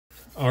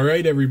All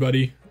right,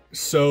 everybody.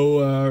 So,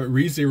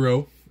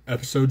 ReZero,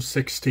 episode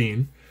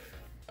 16.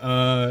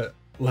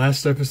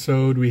 Last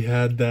episode we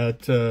had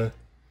that,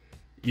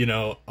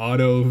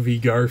 Otto v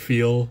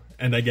Garfield,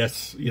 and I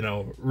guess,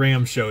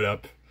 Ram showed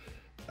up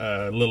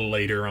a little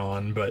later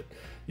on, but,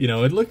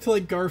 it looked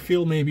like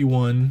Garfield maybe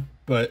won,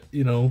 but,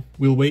 we'll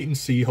wait and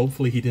see.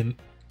 Hopefully he didn't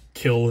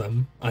kill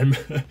them. I'm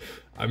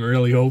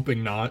really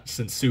hoping not,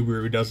 since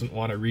Subaru doesn't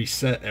want to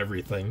reset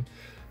everything.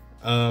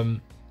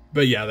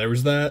 But yeah, there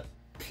was that.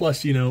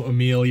 Plus,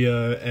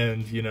 Emilia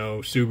and,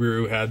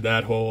 Subaru had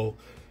that whole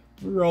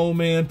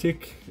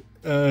romantic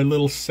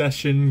little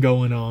session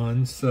going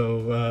on.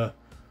 So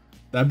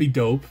that'd be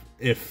dope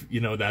if,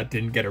 that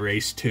didn't get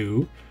erased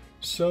too.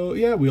 So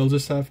yeah, we'll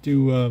just have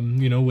to,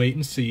 wait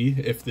and see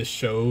if this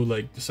show,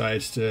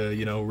 decides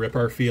to, rip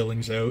our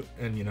feelings out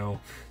and,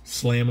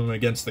 slam them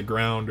against the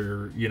ground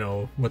or,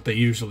 what they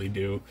usually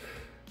do.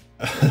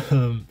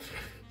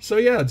 So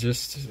yeah,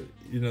 just,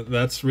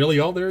 that's really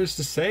all there is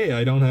to say.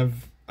 I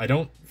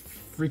don't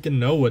freaking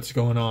know what's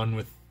going on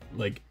with,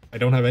 I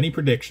don't have any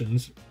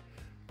predictions.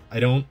 I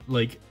don't,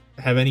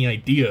 have any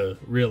idea,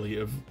 really,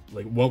 of,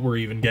 what we're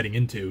even getting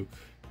into.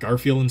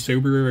 Garfield and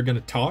Subaru are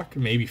gonna talk,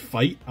 maybe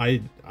fight,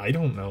 I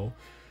don't know.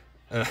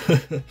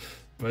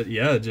 But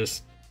yeah,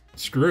 just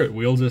screw it.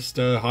 We'll just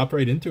hop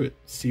right into it,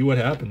 see what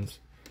happens.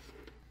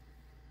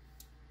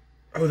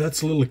 Oh,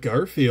 that's little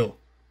Garfield.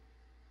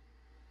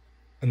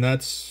 And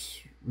that's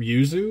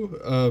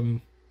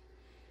Ryuzu?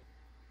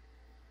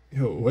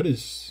 What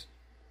is...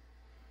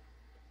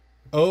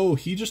 Oh,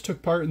 he just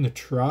took part in the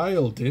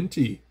trial, didn't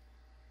he?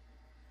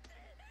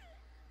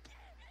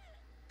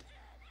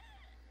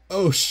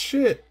 Oh,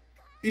 shit.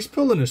 He's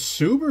pulling a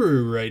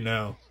Subaru right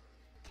now.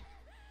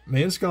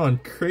 Man's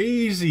gone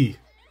crazy.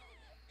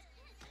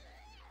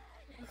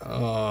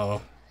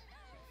 Oh.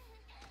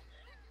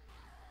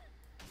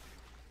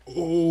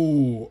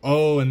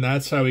 Oh, and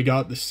that's how he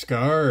got the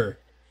scar.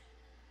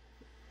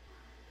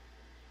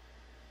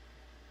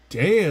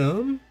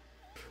 Damn.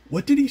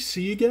 What did he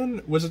see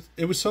again?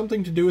 It was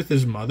something to do with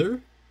his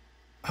mother?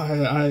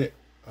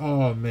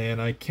 Oh man,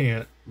 I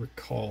can't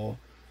recall.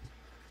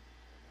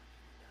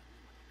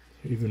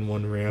 Even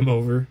one ram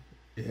over.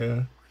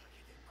 Yeah.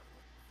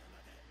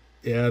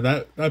 Yeah,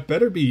 that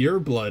better be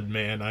your blood,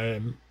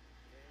 man.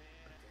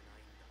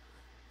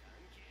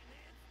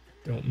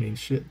 Don't mean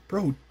shit.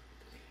 Bro.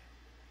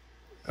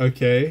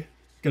 Okay.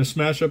 Gonna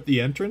smash up the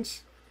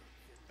entrance?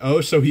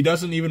 Oh, so he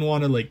doesn't even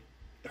want to,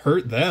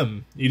 hurt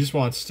them. He just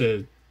wants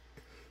to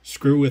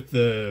screw with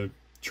the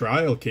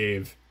trial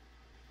cave.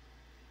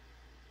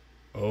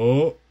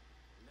 Oh.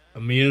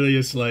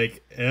 Emilia's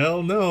like,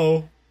 hell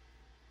no.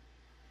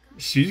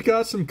 She's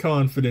got some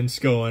confidence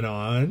going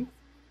on.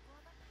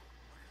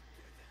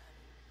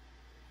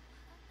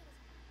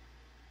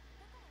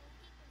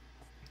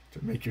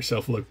 To make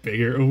yourself look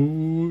bigger.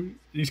 Ooh,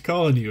 he's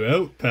calling you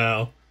out,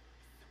 pal.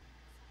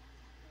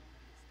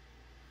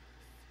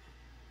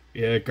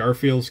 Yeah,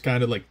 Garfield's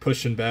kind of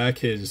pushing back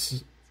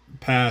his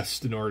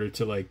past in order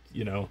to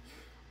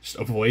just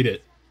avoid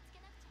it.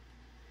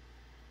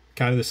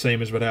 Kind of the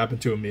same as what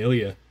happened to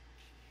Emilia.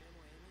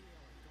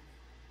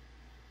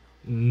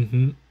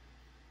 Mm-hmm.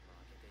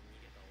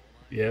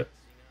 Yep.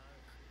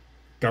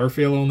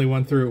 Garfield only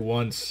went through it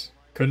once.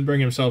 Couldn't bring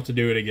himself to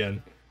do it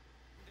again.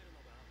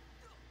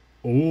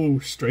 Oh,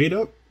 straight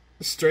up?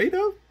 Straight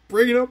up?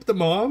 Bringing up the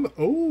mom?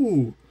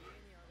 Oh.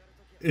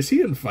 Is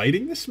he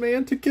inviting this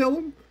man to kill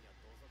him?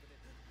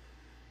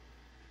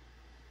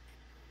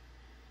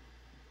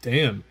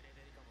 Damn.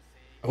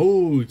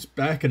 Oh, it's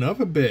backing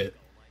up a bit.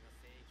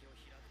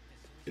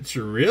 It's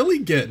really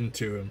getting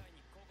to him.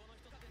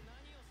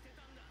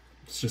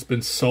 It's just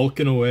been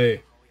sulking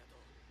away.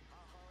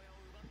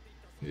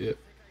 Yep.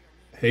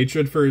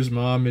 Hatred for his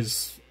mom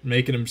is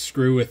making him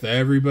screw with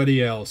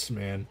everybody else,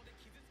 man.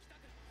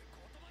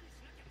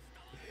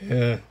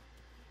 Yeah.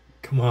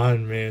 Come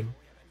on, man.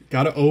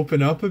 Gotta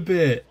open up a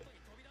bit.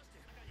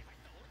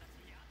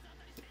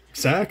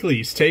 Exactly.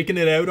 He's taking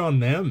it out on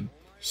them.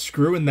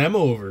 Screwing them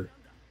over.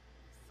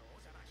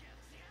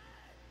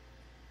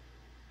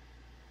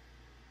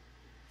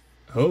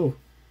 Oh,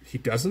 he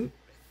doesn't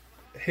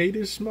hate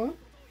his mom?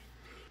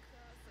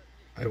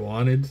 I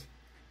wanted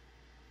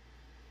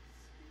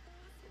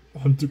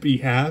him to be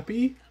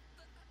happy?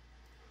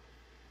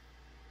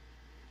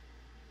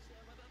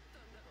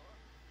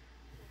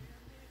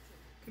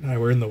 And I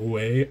were in the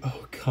way?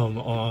 Oh, come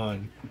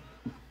on.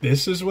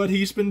 This is what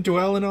he's been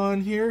dwelling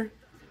on here?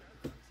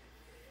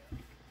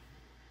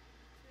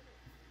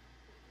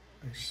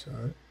 I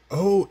saw it.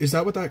 Oh, is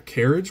that what that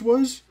carriage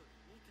was?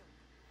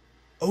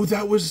 Oh,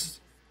 that was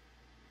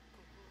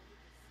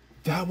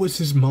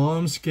his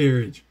mom's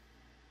carriage.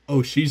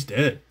 Oh, she's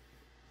dead.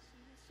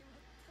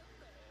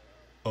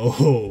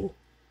 Oh.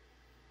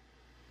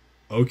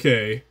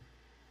 Okay.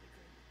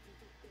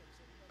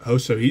 Oh,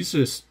 so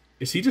is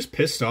he just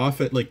pissed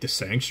off at, the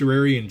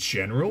sanctuary in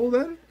general,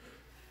 then?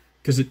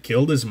 Because it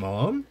killed his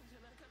mom?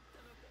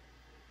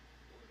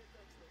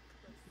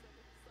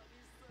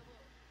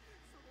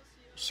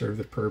 Serve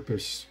the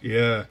purpose.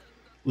 Yeah.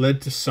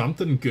 Led to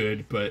something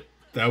good, but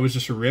That was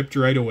just ripped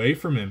right away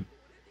from him.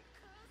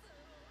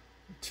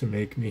 To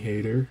make me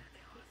hate her.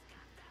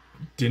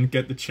 Didn't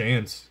get the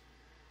chance.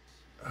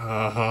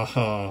 Ha ha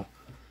ha.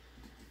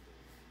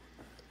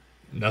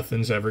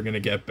 Nothing's ever gonna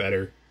get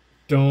better.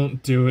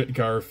 Don't do it,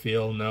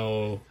 Garfield,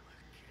 no.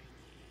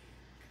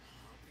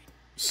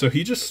 So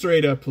he just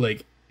straight up,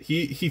 like,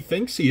 he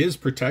thinks he is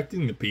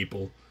protecting the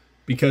people.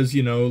 Because,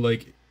 you know,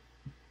 like,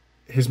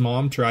 his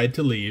mom tried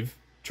to leave.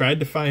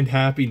 Tried to find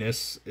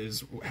happiness,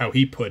 is how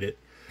he put it.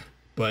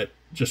 But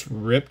just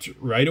ripped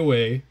right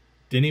away.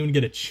 Didn't even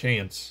get a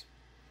chance.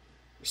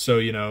 So,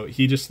 you know,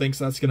 he just thinks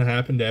that's gonna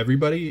happen to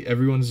everybody.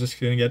 Everyone's just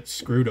gonna get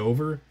screwed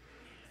over.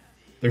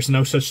 There's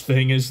no such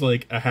thing as,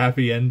 like, a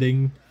happy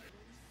ending.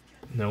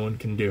 No one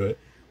can do it.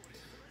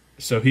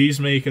 So he's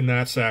making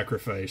that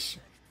sacrifice.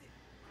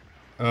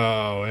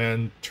 Oh,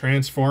 and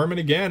transforming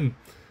again.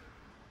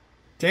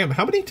 Damn,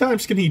 how many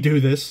times can he do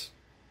this?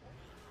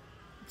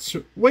 It's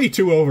way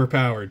too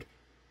overpowered.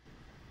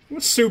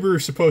 What's Subaru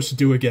supposed to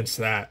do against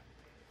that?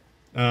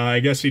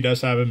 I guess he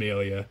does have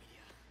Emilia.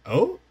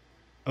 Oh?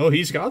 Oh,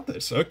 he's got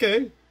this.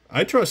 Okay.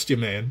 I trust you,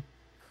 man.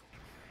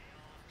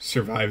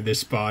 Survive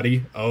this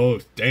body. Oh,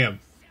 damn.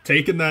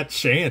 Taking that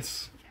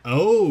chance.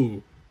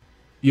 Oh.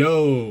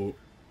 Yo,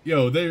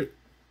 there.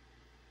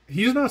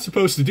 He's not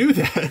supposed to do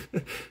that.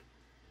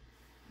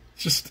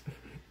 Just,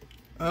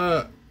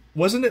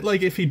 wasn't it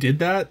like if he did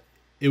that,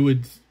 it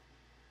would,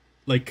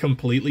 like,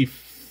 completely,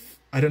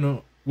 I don't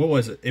know, what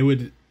was it? It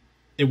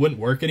wouldn't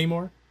work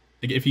anymore?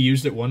 Like, if he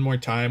used it one more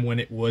time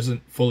when it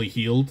wasn't fully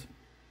healed,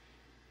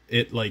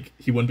 it, like,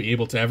 he wouldn't be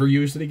able to ever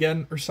use it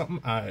again or something?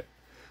 I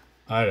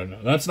don't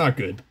know. That's not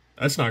good.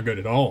 That's not good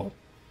at all.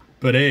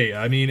 But hey,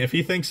 I mean, if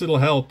he thinks it'll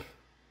help,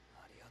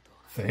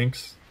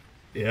 thanks.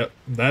 Yep,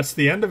 that's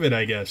the end of it,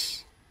 I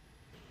guess.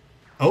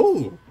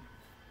 Oh!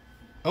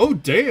 Oh,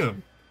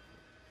 damn!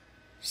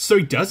 So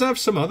he does have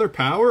some other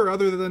power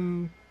other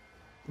than,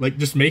 like,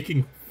 just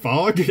making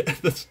fog?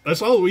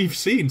 That's all we've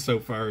seen so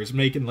far, is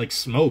making, like,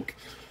 smoke.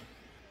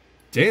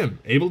 Damn,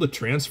 able to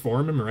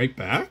transform him right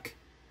back?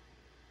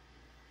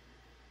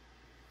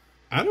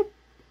 I don't...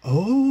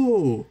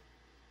 Oh!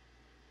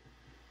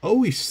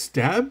 Oh, he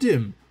stabbed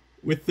him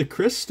with the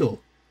crystal.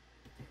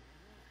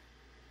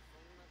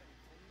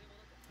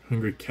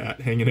 Hungry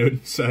cat hanging out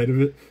inside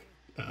of it.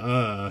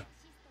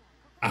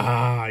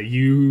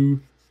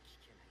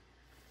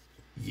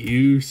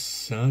 You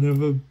son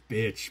of a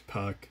bitch,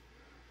 Puck.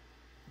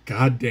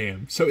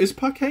 Goddamn. So is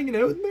Puck hanging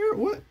out in there?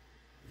 What?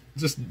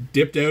 Just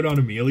dipped out on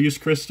Emilia's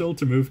crystal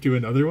to move to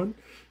another one?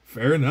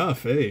 Fair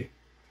enough, hey.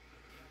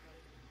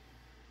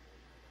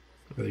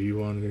 Whether you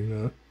want it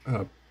or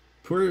not.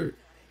 Poor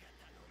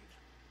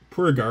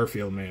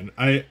Garfield, man.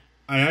 I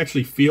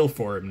actually feel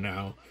for him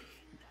now.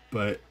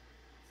 But,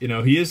 you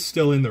know, he is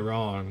still in the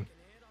wrong.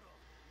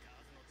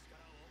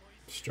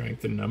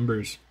 Strength in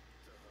numbers.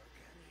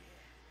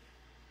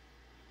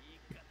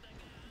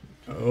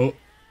 Oh.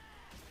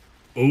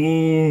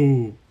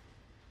 Oh.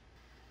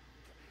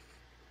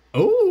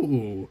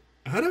 Oh.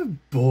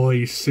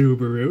 Attaboy,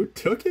 Subaru.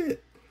 Took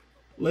it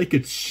like a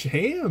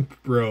champ,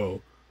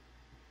 bro.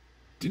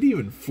 Didn't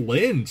even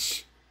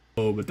flinch.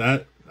 Oh, but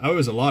that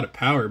was a lot of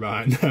power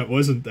behind that,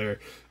 wasn't there?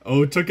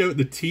 Oh, took out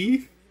the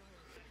teeth?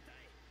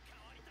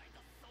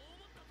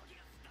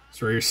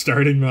 That's where your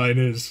starting line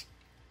is.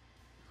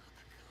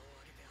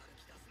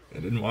 I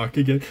didn't walk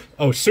again.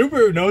 Oh,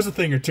 Subaru knows a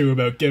thing or two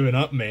about giving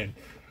up, man.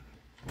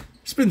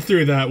 He's been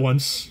through that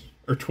once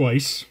or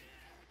twice.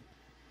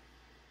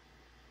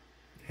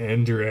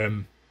 And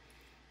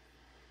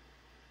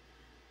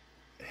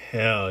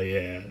hell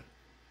yeah.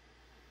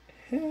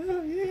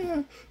 Hell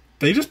yeah.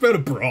 They just about to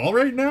brawl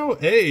right now?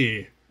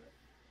 Hey.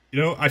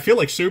 You know, I feel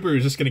like Subaru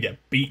is just gonna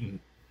get beaten,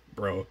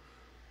 bro.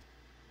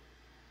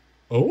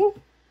 Oh?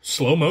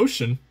 Slow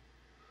motion.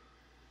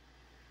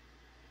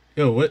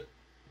 Yo, what?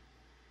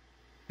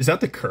 Is that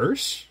the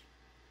curse?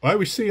 Why are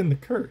we seeing the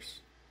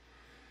curse?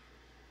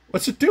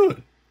 What's it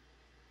doing?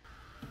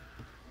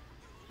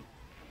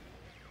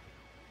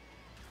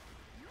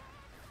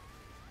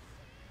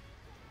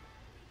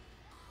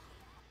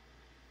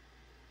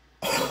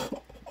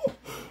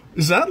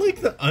 Is that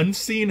like the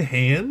unseen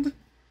hand?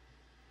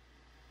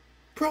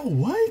 Bro,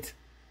 what?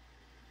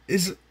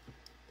 Is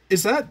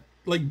that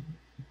like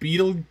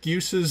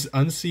Beetlejuice's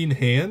unseen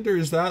hand, or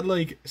is that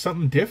like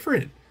something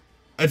different?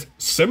 It's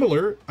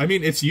similar. I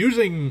mean, it's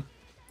using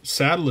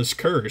Saddler's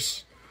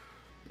curse.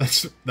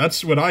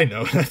 That's what I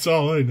know. That's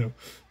all I know.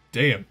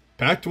 Damn.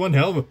 Packed one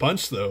hell of a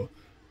punch, though.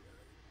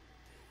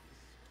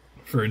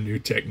 For a new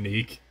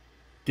technique.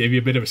 Gave you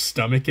a bit of a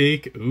stomach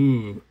ache.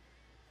 Ooh.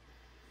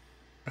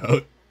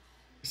 Oh.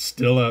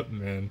 Still up,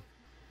 man.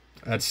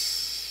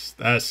 That's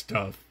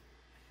tough.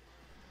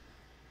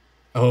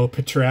 Oh,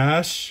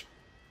 Patrash.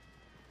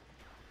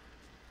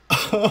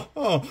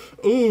 Oh,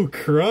 ooh,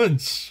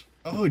 crunch.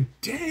 Oh,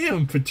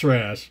 damn,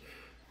 Patrash.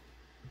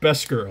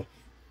 Best girl.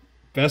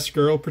 Best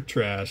girl,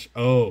 Patrash.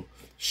 Oh,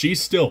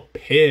 she's still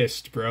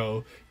pissed,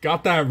 bro.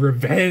 Got that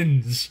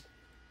revenge.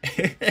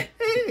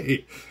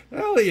 Hey,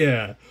 hell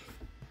yeah.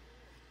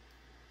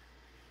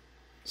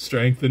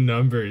 Strength in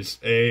numbers.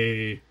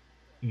 Hey,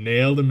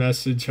 nail the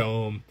message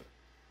home.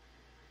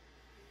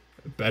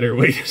 A better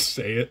way to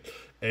say it.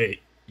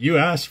 Hey, you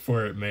asked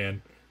for it,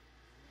 man.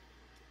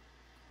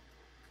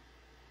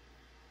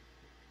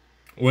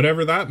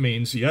 Whatever that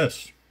means,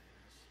 yes.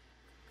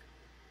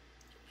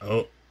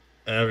 Oh,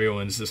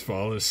 everyone's just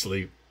falling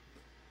asleep.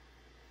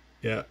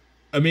 Yeah.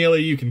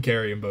 Emilia, you can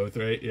carry them both,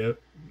 right? Yep.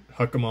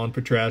 Huck them on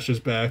Patrasha's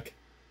back.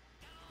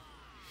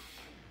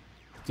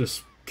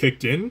 Just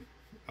kicked in?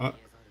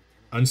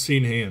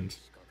 Unseen hand.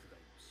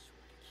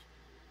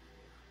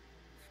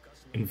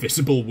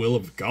 Invisible will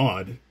of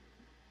God.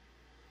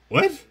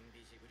 What?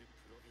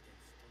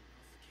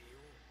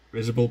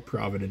 Visible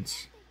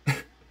providence.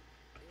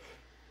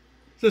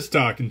 Just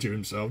talking to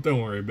himself.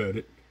 Don't worry about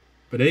it.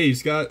 But hey,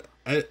 he's got...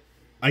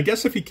 I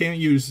guess if he can't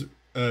use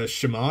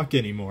Shamak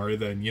anymore,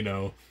 then, you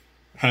know,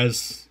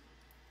 has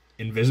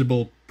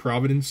invisible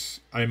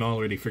providence. I'm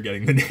already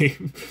forgetting the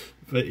name.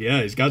 But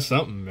yeah, he's got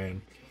something,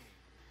 man.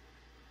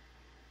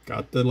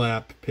 Got the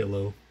lap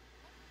pillow.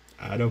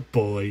 Atta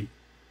boy.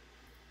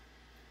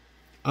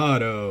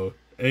 Otto.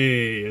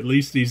 Hey, at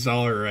least he's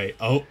alright.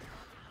 Oh.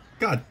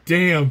 God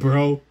damn,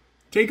 bro.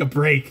 Take a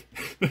break.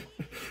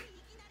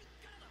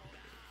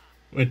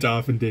 Went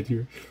off and did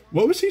your...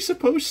 What was he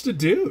supposed to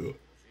do?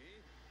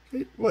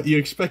 What, you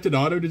expected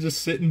Otto to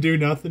just sit and do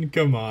nothing?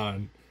 Come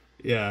on.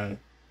 Yeah.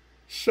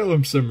 Show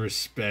him some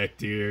respect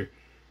here.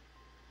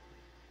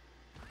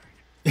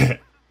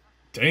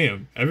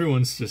 Damn,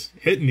 everyone's just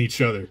hitting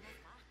each other.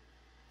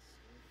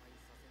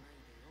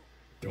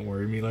 Don't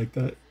worry me like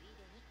that.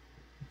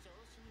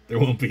 There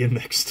won't be a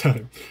next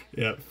time.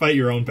 Yeah, fight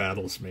your own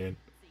battles, man.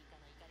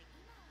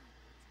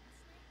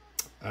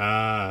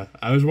 I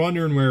was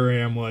wondering where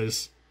Ram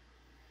was.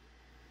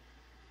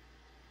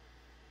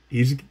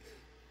 He's...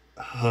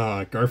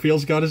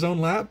 Gar-FEELS got his own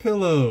lap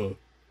pillow.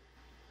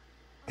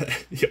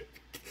 Yep.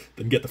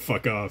 Then get the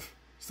fuck off.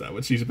 Is that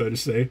what she's about to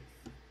say?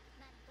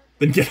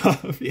 Then get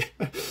off. Yeah.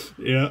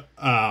 Yeah.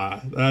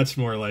 That's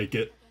more like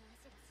it.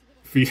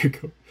 Feet her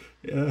go.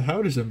 Yeah,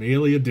 how does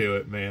Emilia do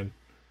it, man?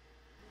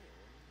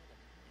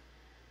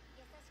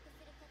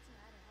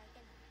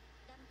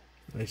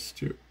 Nice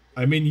too.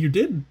 I mean, you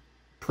did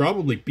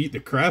probably beat the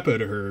crap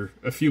out of her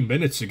a few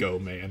minutes ago,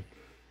 man.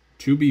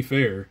 To be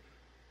fair.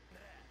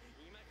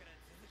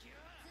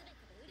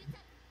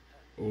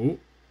 Oh.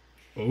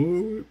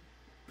 Oh.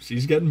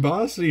 She's getting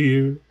bossy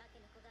here.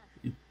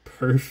 You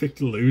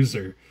perfect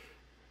loser.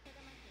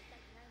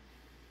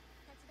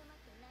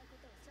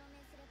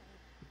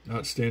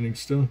 Not standing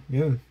still.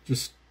 Yeah,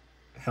 just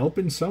help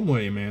in some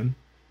way, man.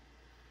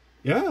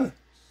 Yeah.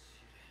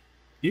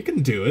 You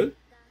can do it.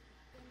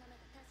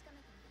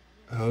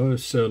 Oh,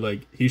 so,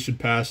 like, he should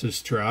pass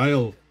his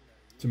trial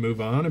to move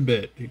on a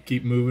bit.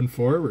 Keep moving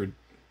forward.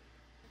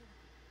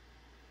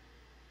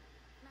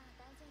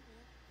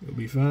 You'll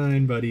be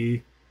fine,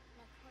 buddy.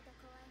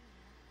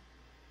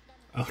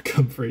 I'll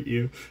comfort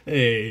you.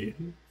 Hey.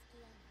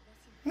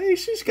 Hey,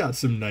 she's got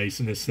some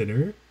niceness in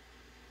her.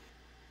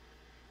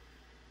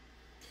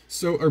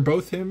 So, are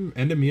both him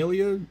and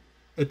Emilia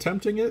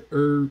attempting it?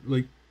 Or,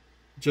 like,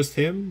 just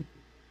him?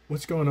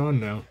 What's going on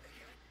now?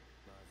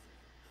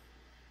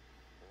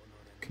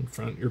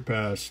 Confront your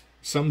past.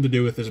 Something to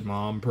do with his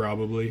mom,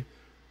 probably.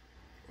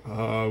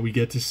 Oh, we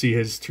get to see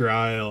his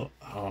trial.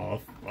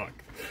 Oh,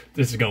 fuck.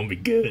 This is gonna be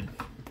good.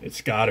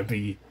 It's gotta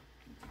be.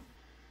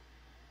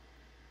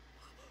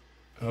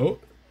 Oh,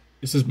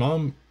 is his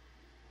mom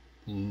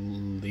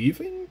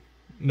leaving?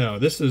 No,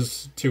 this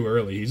is too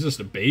early. He's just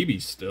a baby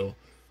still.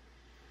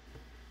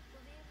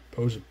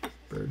 Pose a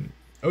burden.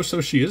 Oh,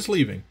 so she is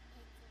leaving.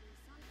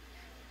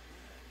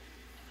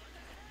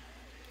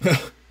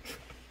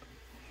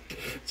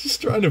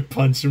 Just trying to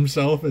punch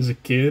himself as a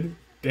kid.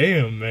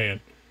 Damn,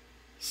 man.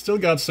 Still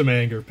got some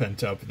anger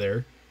pent up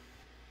there.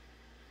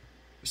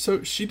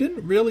 So she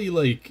didn't really,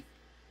 like,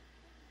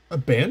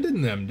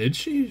 abandon them, did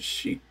she?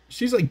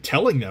 She's, like,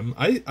 telling them.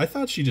 I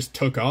thought she just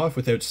took off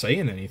without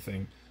saying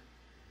anything.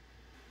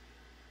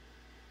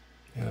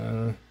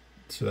 So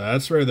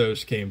that's where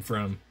those came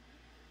from.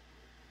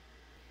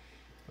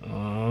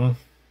 Aw.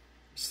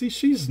 See,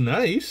 she's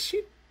nice.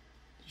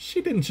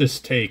 She didn't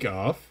just take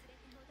off.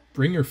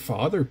 Bring her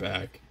father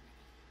back.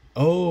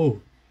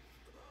 Oh.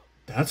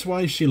 That's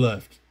why she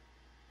left.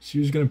 She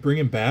was gonna bring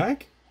him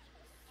back?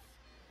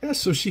 Yeah,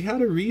 so she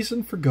had a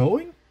reason for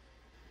going?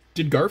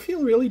 Did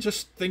Garfield really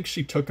just think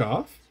she took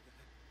off?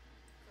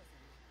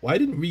 Why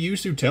didn't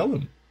Ryuzu tell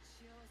him?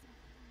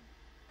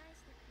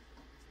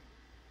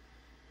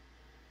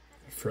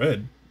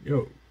 Fred,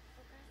 yo.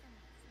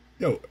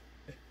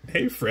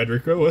 Hey,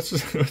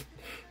 Frederico,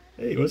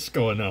 hey, what's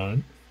going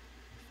on?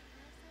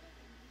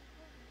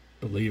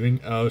 Believing?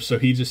 Oh, so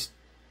he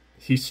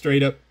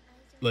straight up,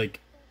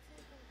 like,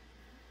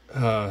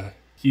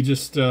 he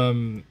just,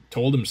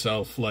 told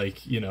himself,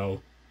 like, you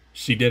know,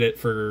 she did it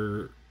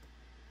for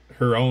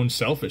her own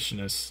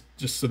selfishness,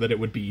 just so that it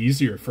would be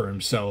easier for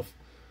himself.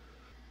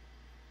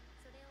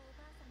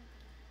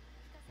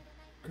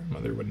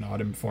 Grandmother would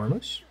not inform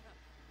us?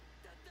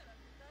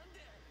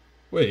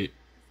 Wait.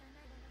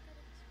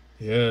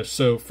 Yeah,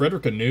 so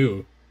Frederica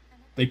knew.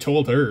 They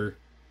told her.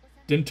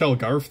 Didn't tell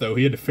Garf, though.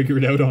 He had to figure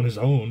it out on his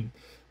own.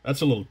 That's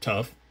a little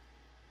tough.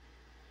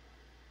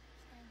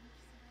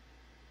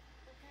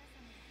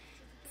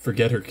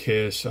 Forget her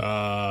kiss.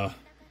 Oh,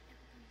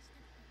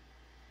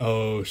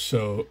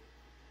 so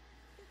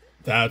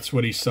that's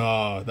what he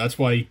saw. That's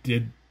why he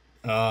did.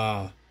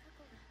 Damn.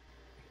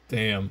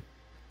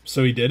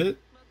 So he did it?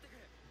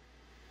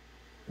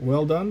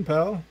 Well done,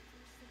 pal.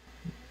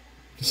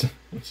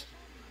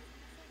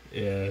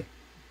 Yeah.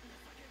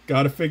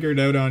 Gotta figure it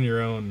out on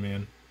your own,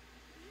 man.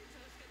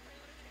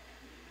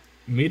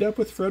 Meet up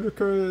with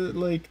Frederica,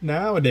 like,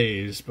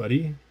 nowadays,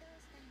 buddy.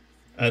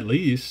 At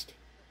least.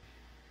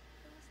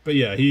 But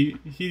yeah, he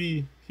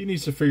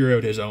needs to figure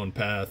out his own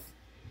path.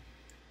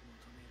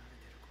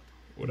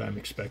 What I'm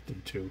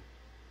expected to.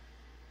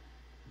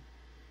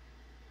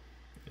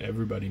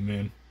 Everybody,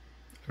 man.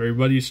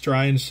 Everybody's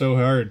trying so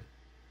hard.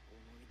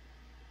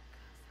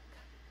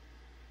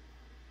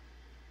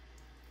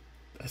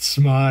 That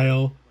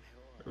smile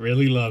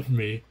really loved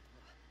me.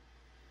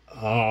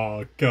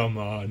 Oh, come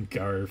on,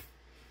 Garf.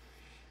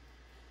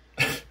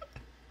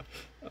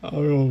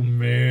 Oh,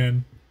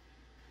 man.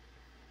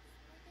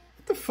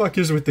 What the fuck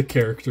is with the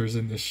characters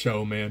in this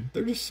show, man?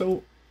 They're just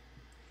so...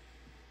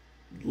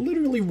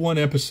 Literally one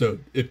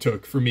episode it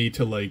took for me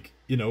to, like,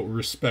 you know,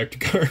 respect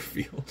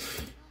Garfield.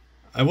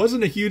 I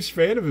wasn't a huge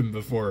fan of him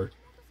before.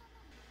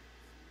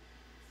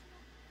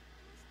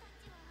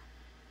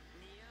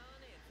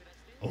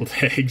 Old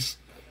eggs.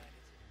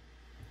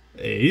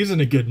 Hey, he's in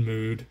a good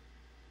mood.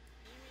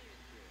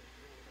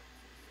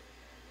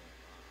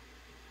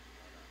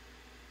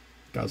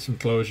 Got some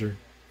closure.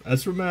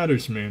 That's what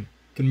matters, man.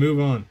 Can move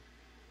on.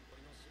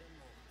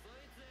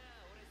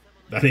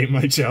 That ain't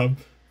my job.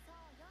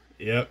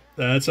 Yep,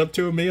 that's up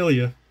to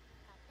Emilia.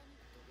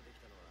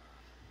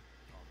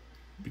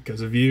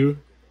 Because of you,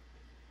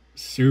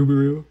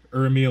 Subaru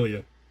or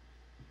Emilia?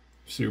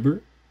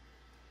 Subaru?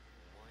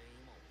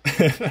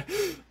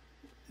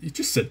 You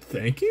just said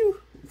thank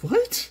you?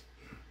 What?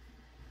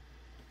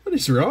 What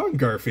is wrong,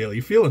 Garfield?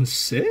 You feeling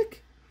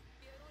sick?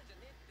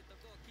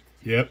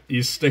 Yep,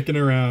 he's sticking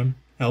around,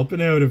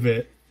 helping out a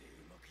bit.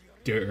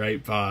 Do it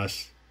right,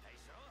 boss.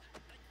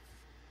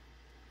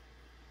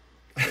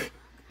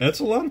 That's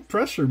a lot of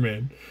pressure,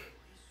 man.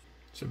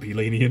 So be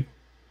lenient.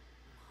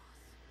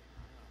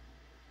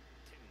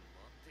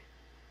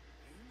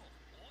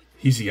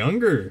 He's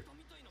younger.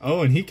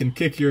 Oh, and he can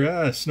kick your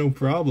ass, no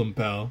problem,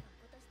 pal.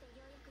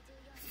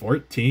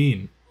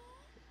 14.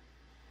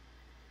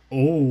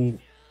 Oh.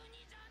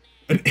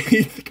 An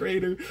 8th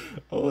grader.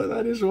 Oh,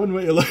 that is one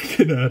way of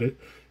looking at it.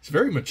 He's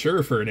very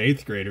mature for an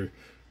 8th grader.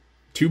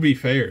 To be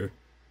fair.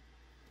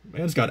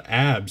 Man's got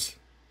abs.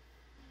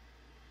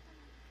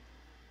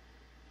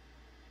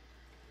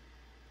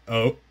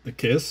 Oh, the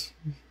kiss?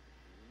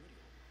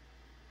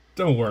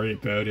 Don't worry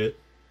about it.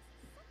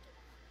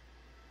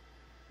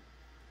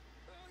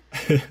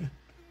 This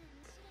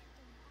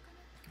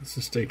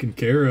is taken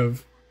care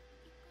of.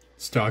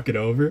 Let's talk it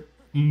over.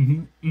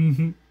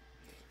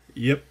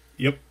 Yep,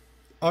 yep.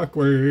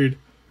 Awkward.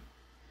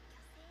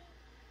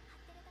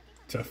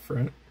 Tough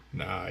front.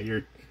 Nah,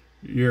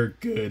 you're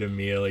good,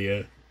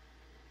 Emilia.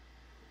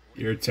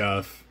 You're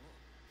tough.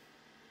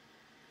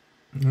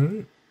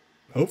 Alright.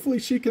 Hopefully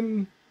she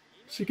can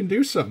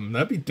do something.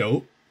 That'd be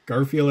dope.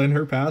 Garfield and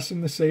her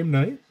passing the same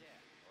night.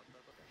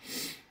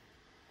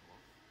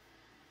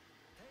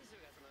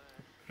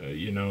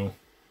 You know,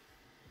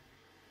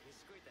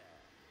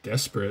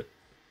 desperate.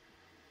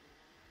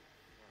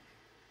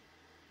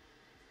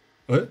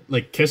 What?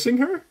 Like kissing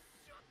her?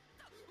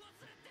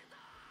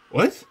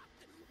 What?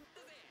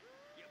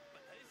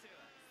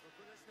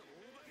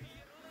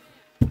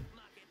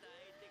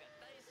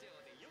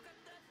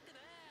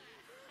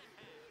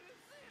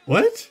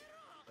 What?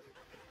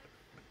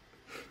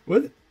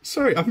 What?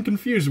 Sorry, I'm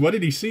confused. What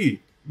did he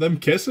see? Them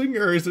kissing,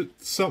 or is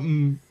it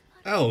something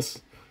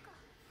else?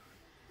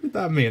 What did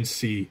that man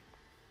see?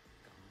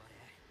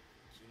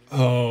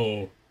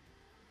 Oh.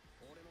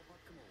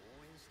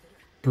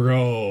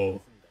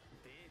 Bro.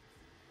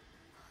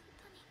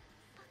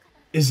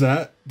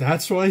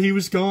 That's why he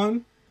was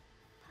gone?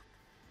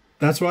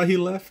 That's why he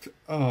left?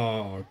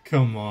 Oh,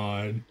 come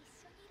on.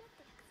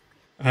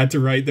 I had to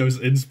write those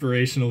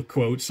inspirational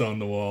quotes on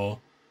the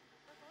wall.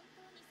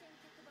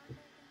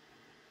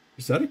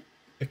 Is that a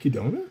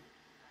Echidna?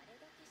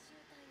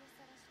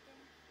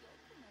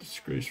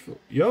 Disgraceful.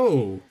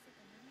 Yo,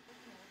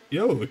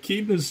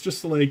 Echidna's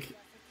just like,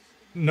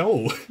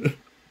 no.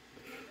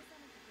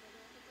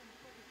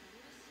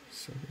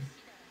 Sorry.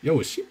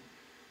 Yo,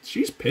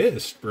 she's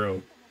pissed,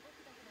 bro.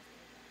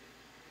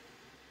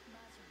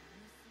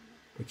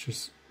 Which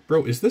is,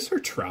 bro, is this her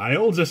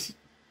trial? Just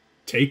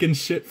taking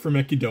shit from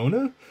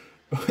Echidna?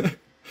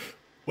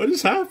 What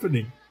is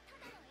happening?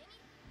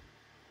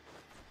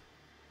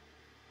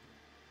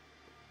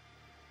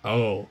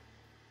 Oh,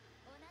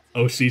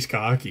 she's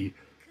cocky.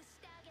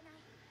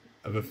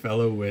 Of a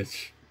fellow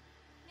witch.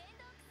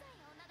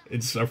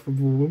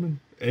 Insufferable woman.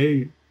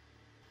 Hey.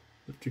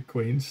 Left your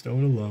quaint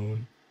stone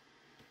alone.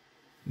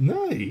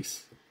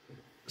 Nice.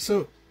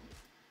 So,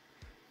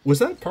 was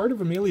that part of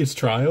Emilia's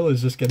trial,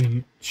 is just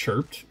getting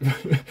chirped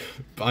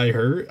by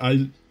her?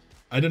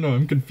 I don't know,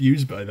 I'm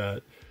confused by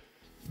that.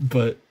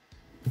 But,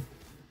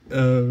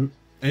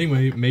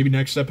 anyway, maybe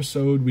next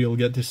episode we'll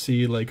get to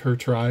see, like, her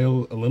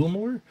trial a little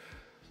more.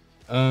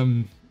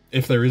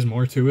 If there is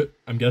more to it.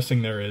 I'm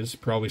guessing there is.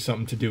 Probably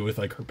something to do with,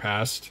 like, her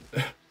past,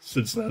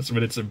 since that's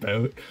what it's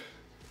about.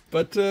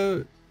 But,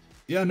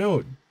 yeah,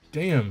 no,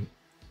 damn.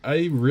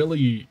 I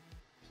really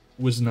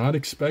was not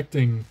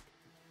expecting,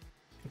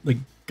 like,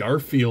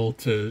 Garfield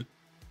to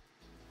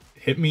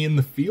hit me in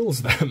the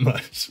feels that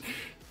much.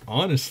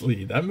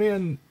 Honestly, that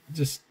man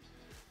just,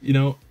 you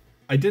know,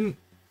 I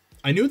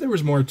knew there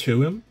was more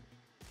to him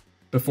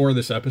before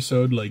this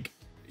episode. Like,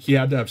 he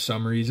had to have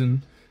some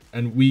reason.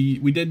 And we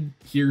did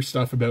hear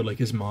stuff about, like,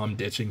 his mom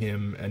ditching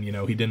him, and, you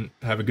know, he didn't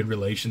have a good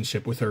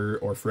relationship with her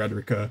or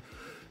Frederica.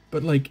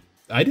 But, like,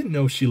 I didn't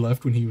know she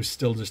left when he was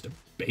still just a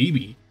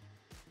baby.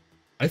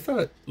 I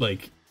thought,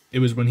 like, it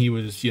was when he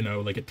was, you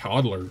know, like, a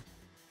toddler.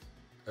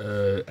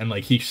 And,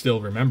 like, he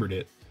still remembered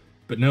it.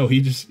 But no,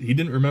 he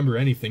didn't remember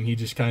anything. He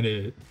just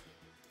kind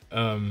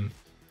of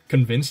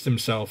convinced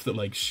himself that,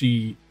 like,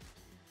 she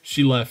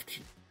left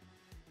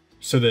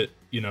so that,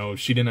 you know,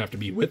 she didn't have to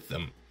be with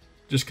them.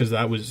 Just because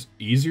that was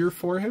easier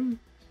for him.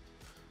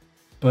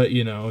 But,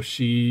 you know,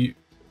 she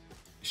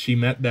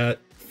met that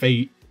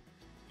fate.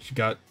 She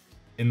got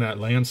in that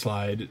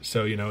landslide.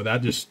 So, you know,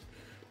 that just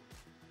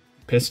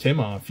pissed him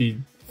off. He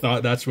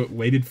thought that's what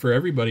waited for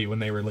everybody when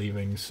they were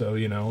leaving. So,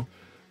 you know,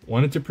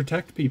 wanted to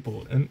protect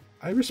people. And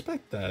I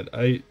respect that.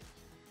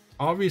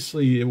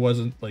 Obviously, it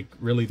wasn't, like,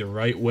 really the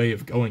right way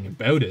of going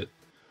about it.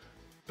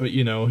 But,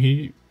 you know,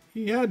 he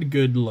had a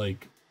good,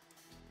 like,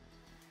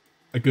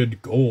 a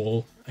good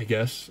goal, I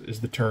guess,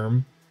 is the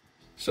term.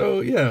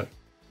 So, yeah.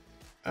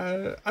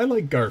 I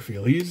like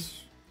Garfield.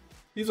 He's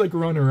like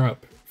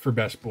runner-up for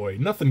best boy.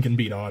 Nothing can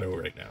beat Otto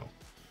right now.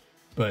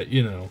 But,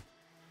 you know,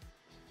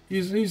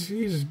 he's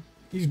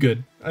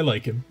good. I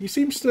like him. He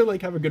seems to,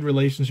 like, have a good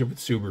relationship with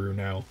Subaru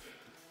now.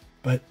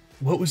 But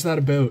what was that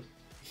about?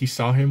 He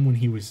saw him when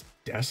he was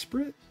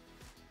desperate?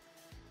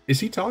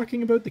 Is he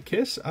talking about the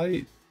kiss?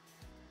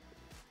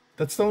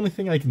 That's the only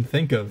thing I can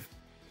think of.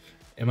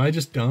 Am I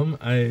just dumb?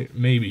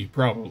 Maybe,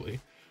 probably.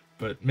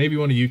 But maybe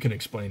one of you can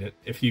explain it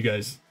if you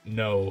guys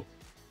know.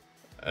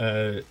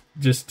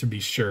 Just to be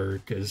sure,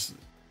 because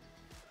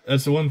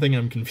that's the one thing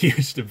I'm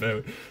confused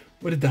about.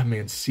 What did that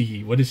man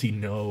see? What does he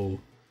know?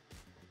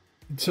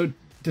 So,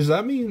 does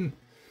that mean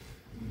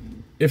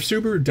if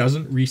Subaru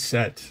doesn't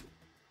reset,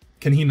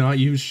 can he not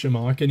use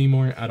Shimok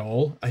anymore at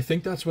all? I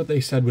think that's what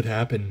they said would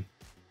happen.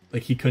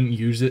 Like, he couldn't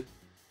use it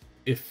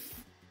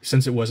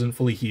since it wasn't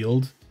fully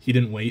healed. He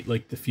didn't wait,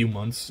 like, the few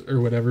months or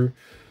whatever.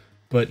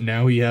 But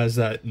now he has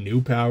that new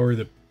power,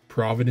 the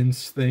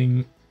Providence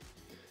thing.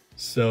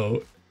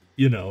 So,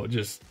 you know,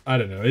 just, I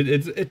don't know.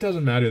 It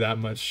doesn't matter that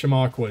much.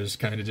 Shimok was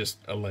kind of just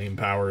a lame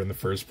power in the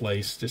first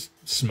place. Just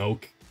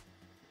smoke.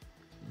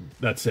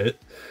 That's it.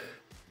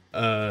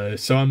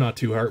 So I'm not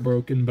too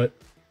heartbroken, but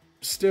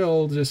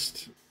still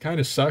just kind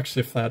of sucks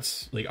if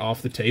that's, like,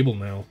 off the table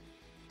now.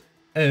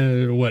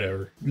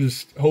 Whatever.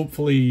 Just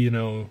hopefully, you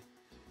know,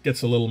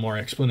 gets a little more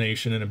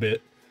explanation in a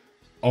bit.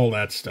 All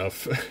that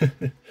stuff.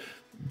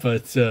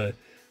 But,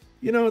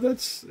 you know,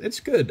 it's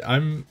good.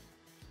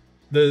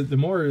 The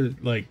more,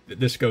 like,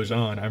 this goes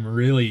on, I'm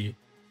really,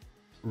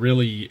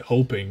 really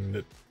hoping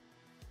that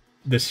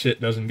this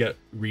shit doesn't get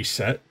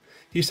reset.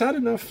 He's had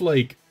enough,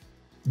 like,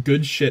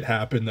 good shit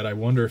happen that I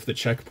wonder if the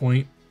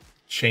checkpoint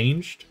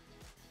changed.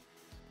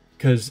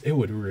 Because it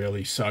would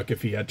really suck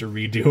if he had to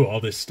redo all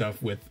this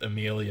stuff with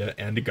Emilia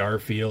and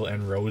Garfield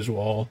and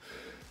Rosewall.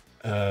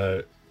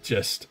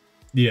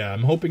 Yeah,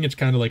 I'm hoping it's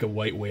kind of like a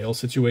white whale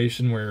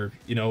situation where,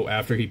 you know,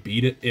 after he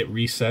beat it, it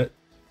reset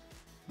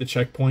the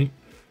checkpoint.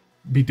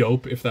 Be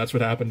dope if that's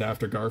what happened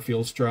after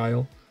Garfield's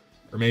trial.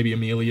 Or maybe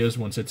Emilia's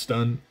once it's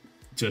done.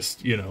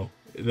 Just, you know,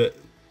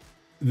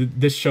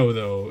 this show,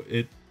 though,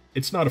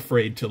 it's not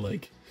afraid to,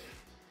 like,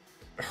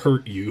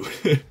 hurt you.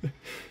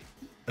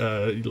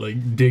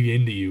 Like, dig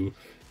into you.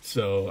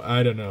 So,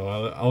 I don't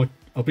know.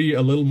 I'll be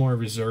a little more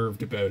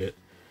reserved about it.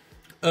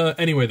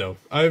 Anyway, though,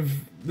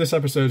 this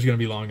episode's gonna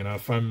be long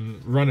enough.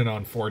 I'm running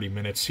on 40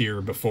 minutes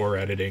here before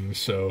editing,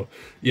 so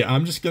yeah,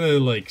 I'm just gonna,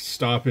 like,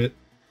 stop it.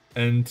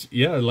 And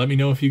yeah, let me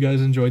know if you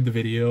guys enjoyed the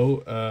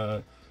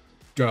video.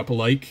 Drop a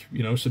like,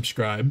 you know,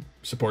 subscribe,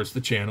 supports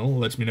the channel,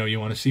 lets me know you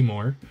want to see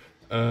more.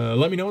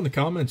 Let me know in the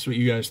comments what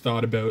you guys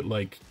thought about,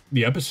 like,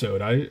 the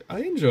episode. I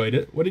enjoyed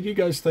it. What did you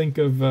guys think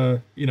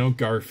of, you know,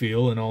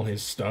 Gar-FEEL and all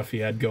his stuff he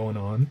had going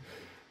on?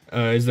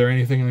 Is there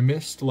anything I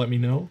missed? Let me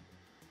know.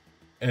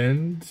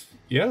 And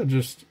yeah,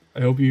 I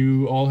hope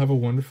you all have a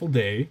wonderful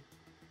day,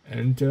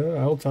 and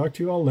I'll talk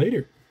to you all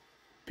later.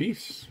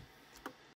 Peace.